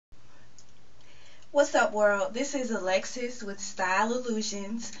What's up, world? This is Alexis with Style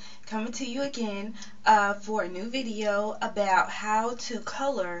Illusions coming to you again for a new video about how to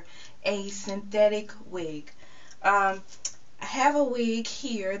color a synthetic wig. I have a wig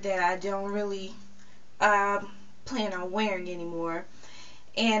here that I don't really plan on wearing anymore,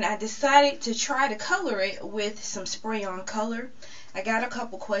 and I decided to try to color it with some spray-on color. I got a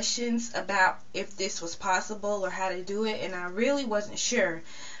couple questions about if this was possible or how to do it, and I really wasn't sure.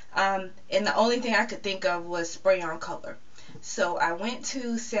 And the only thing I could think of was spray-on color. So I went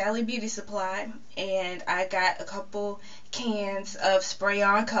to Sally Beauty Supply and I got a couple cans of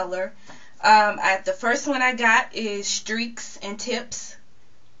spray-on color. The first one I got is Streaks and Tips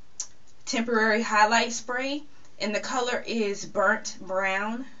Temporary Highlight Spray, and the color is Burnt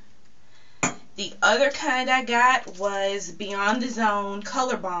Brown. The other kind I got was Beyond the Zone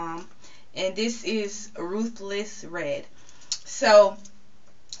Color Bomb, and this is Ruthless Red. So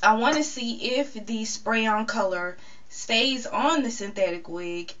I want to see if the spray-on color stays on the synthetic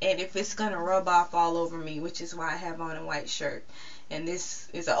wig and if it's going to rub off all over me, which is why I have on a white shirt. And this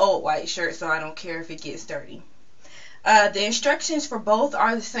is an old white shirt, so I don't care if it gets dirty. The instructions for both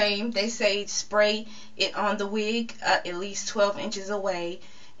are the same. They say spray it on the wig at least 12 inches away,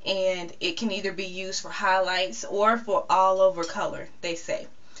 and it can either be used for highlights or for all over color, they say.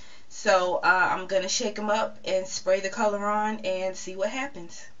 So I'm going to shake them up and spray the color on and see what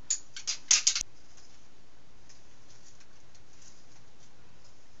happens.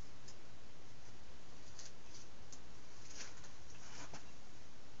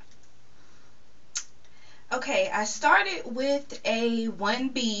 Okay, I started with a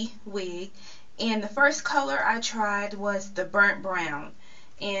 1B wig, and the first color I tried was the burnt brown.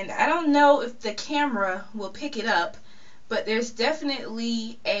 And I don't know if the camera will pick it up, but there's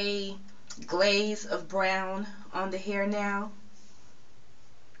definitely a glaze of brown on the hair now.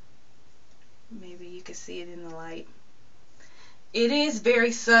 Maybe you can see it in the light. It is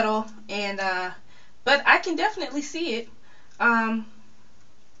very subtle, and but I can definitely see it. And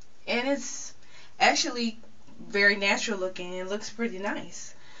it's actually very natural looking. It looks pretty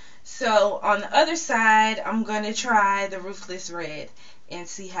nice. So on the other side, I'm going to try the Ruthless Red and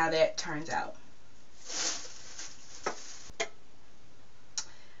see how that turns out.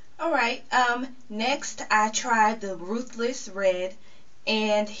 Alright, next I tried the Ruthless Red,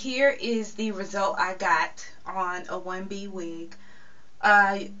 and here is the result I got on a 1B wig.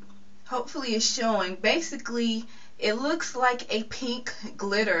 Hopefully it's showing. Basically, it looks like a pink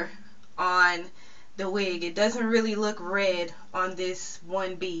glitter on the wig. It doesn't really look red on this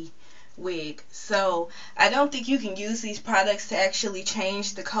 1B wig. So I don't think you can use these products to actually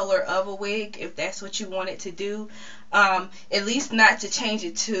change the color of a wig if that's what you want it to do. At least not to change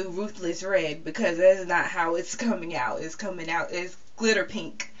it to Ruthless Red, because that's not how it's coming out. It's coming out as glitter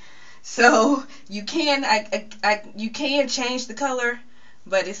pink. So you can you can change the color,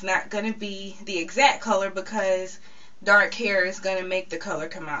 but it's not going to be the exact color, because dark hair is going to make the color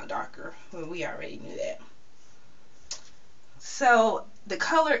come out darker. Well, we already knew that. So the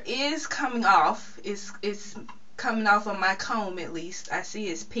color is coming off. It's coming off on my comb, at least. I see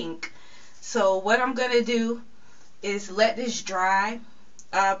it's pink. So what I'm going to do is let this dry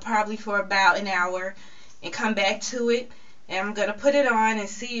probably for about an hour and come back to it. And I'm going to put it on and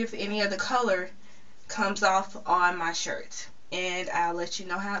see if any of the color comes off on my shirt. And I'll let you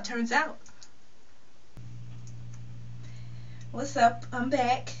know how it turns out. What's up? I'm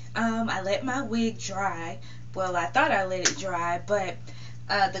back. I let my wig dry. Well, I thought I let it dry, but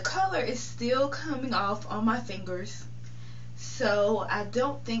the color is still coming off on my fingers. So I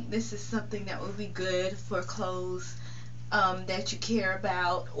don't think this is something that would be good for clothes that you care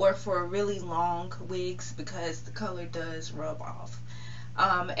about, or for really long wigs, because the color does rub off.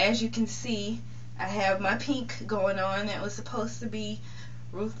 As you can see, I have my pink going on that was supposed to be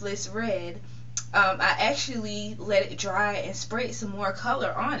Ruthless Red. I actually let it dry and sprayed some more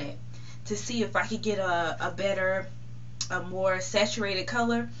color on it to see if I could get a better, a more saturated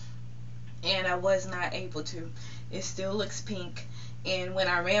color, and I was not able to. It still looks pink, and when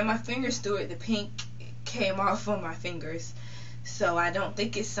I ran my fingers through it, the pink came off on my fingers. So I don't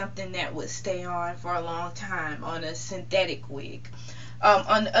think it's something that would stay on for a long time on a synthetic wig.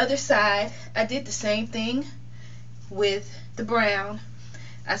 On the other side, I did the same thing with the brown.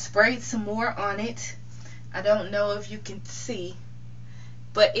 I sprayed some more on it. I don't know if you can see,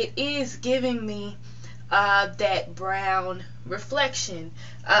 but it is giving me that brown reflection.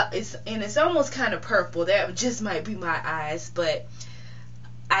 It's almost kind of purple. That just might be my eyes, but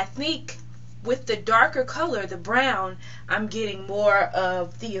I think with the darker color, the brown, I'm getting more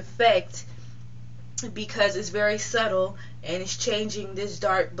of the effect because it's very subtle and it's changing this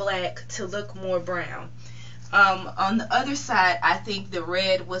dark black to look more brown. On the other side, I think the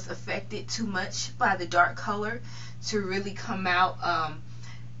red was affected too much by the dark color to really come out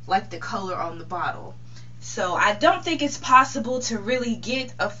like the color on the bottle. So I don't think it's possible to really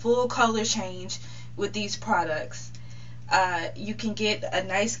get a full color change with these products. You can get a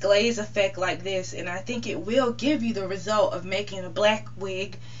nice glaze effect like this, and I think it will give you the result of making a black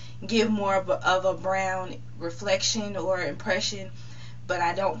wig give more of a brown reflection or impression. But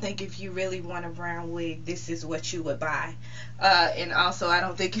I don't think if you really want a brown wig, this is what you would buy. And also, I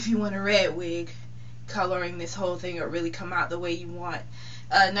don't think if you want a red wig, coloring this whole thing will really come out the way you want.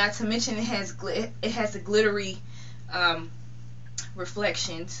 Not to mention it has a glittery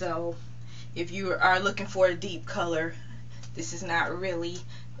reflection, so if you are looking for a deep color, this is not really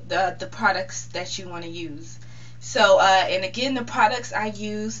the products that you want to use. So, and again, the products I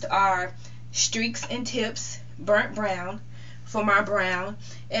used are Streaks and Tips Burnt Brown for my brown,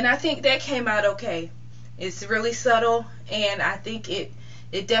 and I think that came out okay. It's really subtle, and I think it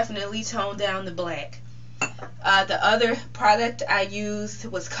definitely toned down the black. The other product I used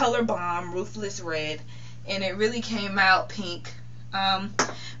was Color Bomb Ruthless Red, and it really came out pink.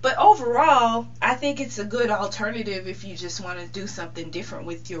 But overall, I think it's a good alternative if you just want to do something different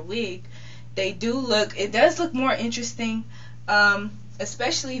with your wig. It does look more interesting,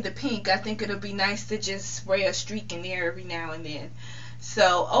 especially the pink. I think it'll be nice to just spray a streak in there every now and then.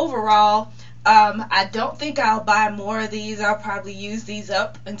 So overall, I don't think I'll buy more of these. I'll probably use these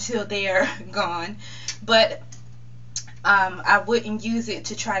up until they're gone. But I wouldn't use it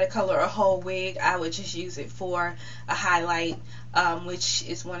to try to color a whole wig. I would just use it for a highlight, which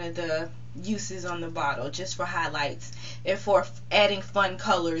is one of the uses on the bottle, just for highlights and for adding fun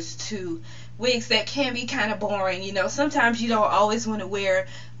colors to wigs that can be kind of boring. You know, sometimes you don't always want to wear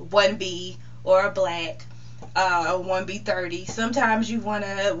 1B or a black or 1B30. Sometimes you want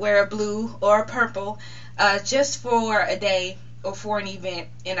to wear a blue or a purple just for a day or for an event,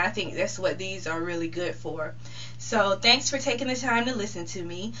 and I think that's what these are really good for. So thanks for taking the time to listen to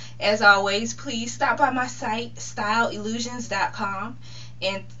me. As always, please stop by my site, styleillusions.com,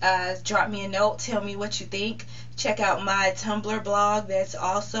 and drop me a note. Tell me what you think. Check out my Tumblr blog that's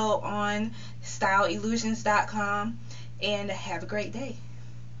also on styleillusions.com, and have a great day.